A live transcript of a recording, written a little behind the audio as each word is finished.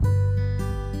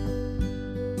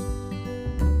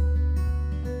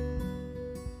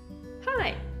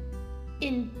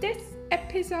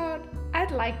episode, I'd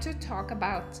like to talk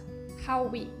about how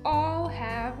we all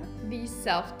have these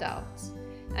self-doubts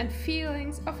and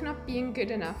feelings of not being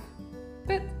good enough,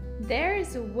 but there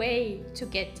is a way to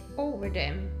get over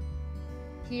them.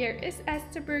 Here is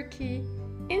Esther Burki,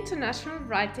 international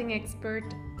writing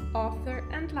expert, author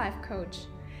and life coach.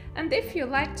 And if you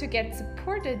like to get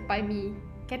supported by me,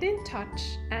 get in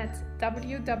touch at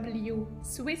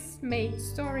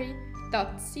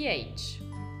www.swissmadestory.ch.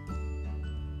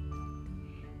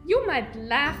 You might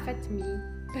laugh at me,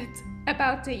 but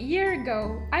about a year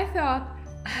ago I thought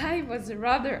I was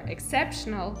rather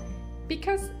exceptional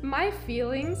because my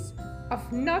feelings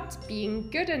of not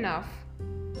being good enough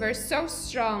were so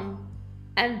strong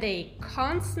and they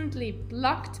constantly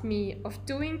blocked me of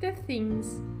doing the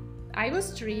things I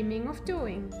was dreaming of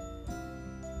doing.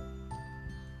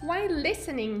 While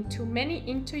listening to many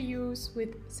interviews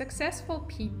with successful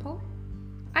people,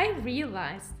 I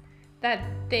realized that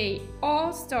they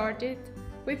all started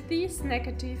with these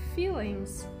negative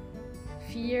feelings: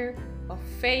 fear of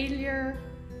failure,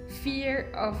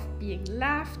 fear of being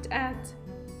laughed at,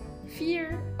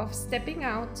 fear of stepping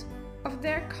out of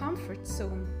their comfort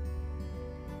zone.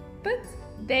 But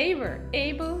they were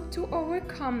able to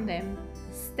overcome them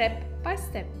step by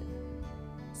step.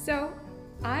 So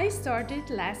I started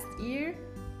last year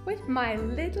with my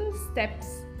little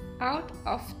steps out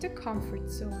of the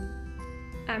comfort zone.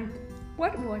 And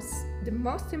what was the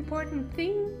most important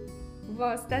thing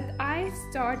was that I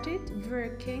started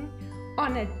working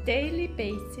on a daily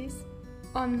basis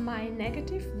on my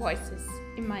negative voices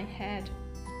in my head,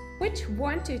 which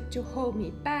wanted to hold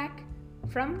me back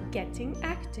from getting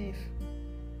active.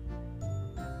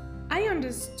 I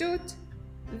understood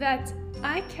that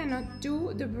I cannot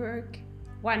do the work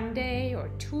one day or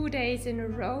 2 days in a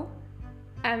row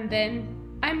and then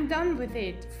I'm done with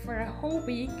it for a whole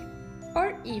week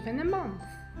or even a month.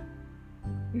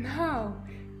 No,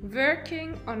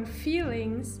 working on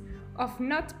feelings of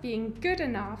not being good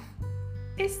enough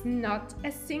is not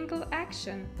a single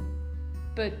action,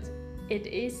 but it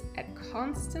is a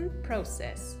constant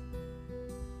process.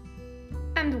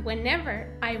 And whenever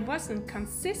I wasn't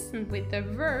consistent with the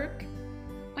work,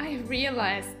 I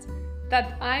realized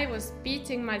that I was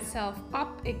beating myself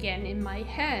up again in my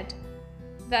head,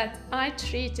 that I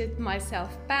treated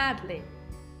myself badly,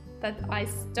 that I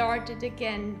started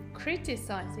again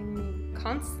criticizing me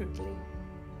constantly.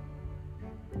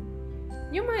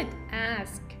 You might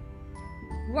ask,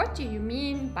 what do you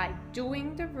mean by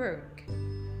doing the work?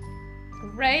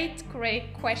 Great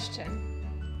question.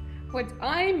 What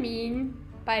I mean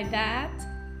by that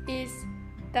is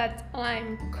that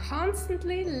I'm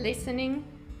constantly listening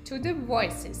to the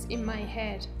voices in my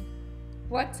head,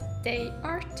 what they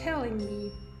are telling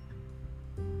me.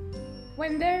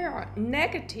 When they are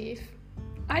negative,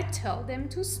 I tell them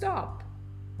to stop,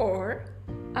 or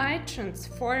I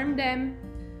transform them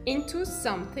into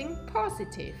something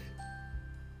positive.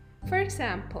 For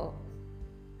example,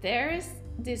 there is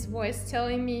this voice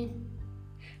telling me,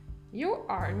 "You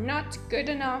are not good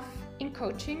enough in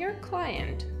coaching your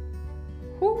client.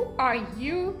 Who are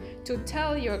you to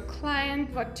tell your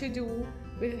client what to do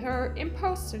with her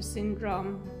imposter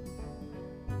syndrome?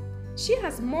 She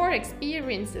has more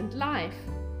experience in life,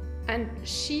 and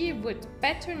she would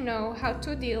better know how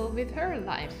to deal with her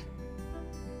life."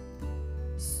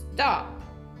 Stop,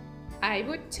 I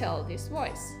would tell this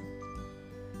voice.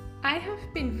 I have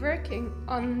been working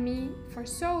on me for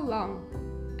so long,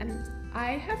 and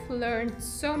I have learned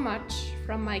so much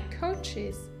from my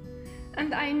coaches,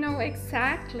 and I know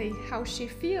exactly how she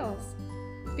feels,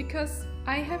 because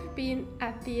I have been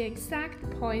at the exact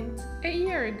point a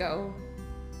year ago.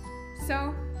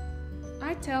 So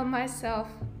I tell myself,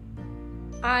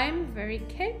 I'm very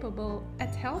capable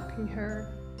at helping her.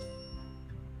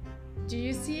 Do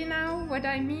you see now what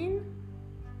I mean?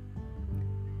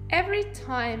 Every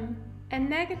time a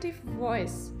negative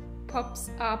voice pops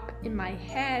up in my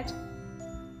head,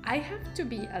 I have to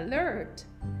be alert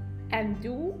and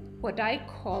do what I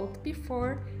called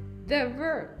before the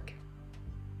work.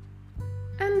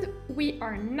 And we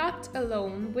are not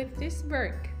alone with this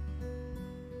work.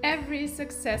 Every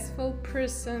successful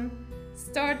person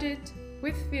started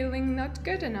with feeling not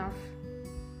good enough.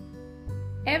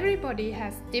 Everybody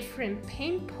has different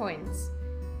pain points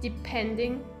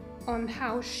depending on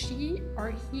how she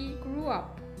or he grew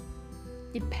up,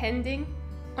 depending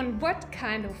on what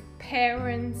kind of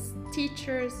parents,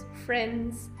 teachers,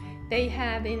 friends they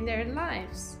had in their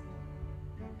lives.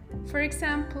 For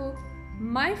example,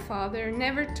 my father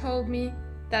never told me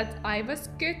that I was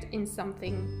good in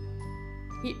something.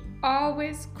 He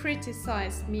always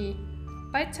criticized me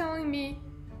by telling me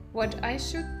what I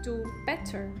should do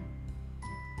better.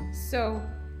 So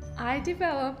I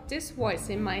developed this voice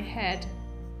in my head,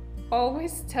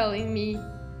 always telling me,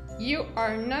 "You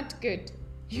are not good,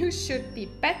 you should be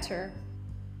better."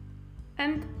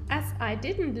 And as I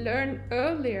didn't learn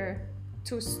earlier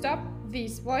to stop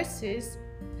these voices,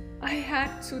 I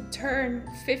had to turn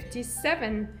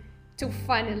 57 to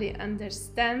finally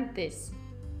understand this.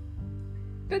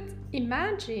 But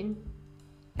imagine,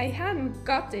 I hadn't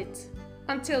got it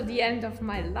until the end of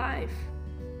my life.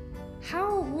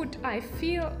 How would I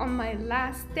feel on my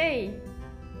last day?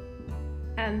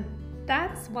 And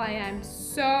that's why I'm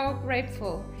so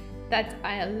grateful that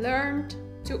I learned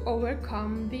to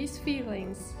overcome these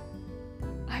feelings.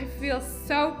 I feel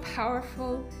so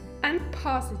powerful and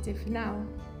positive now.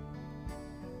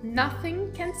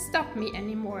 Nothing can stop me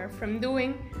anymore from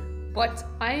doing what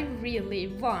I really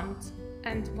want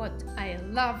and what I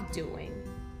love doing.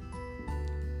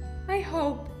 I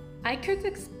hope I could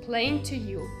explain to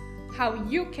you how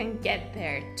you can get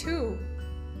there too.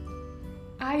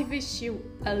 I wish you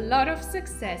a lot of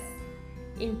success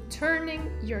in turning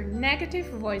your negative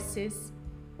voices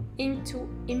into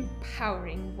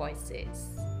empowering voices.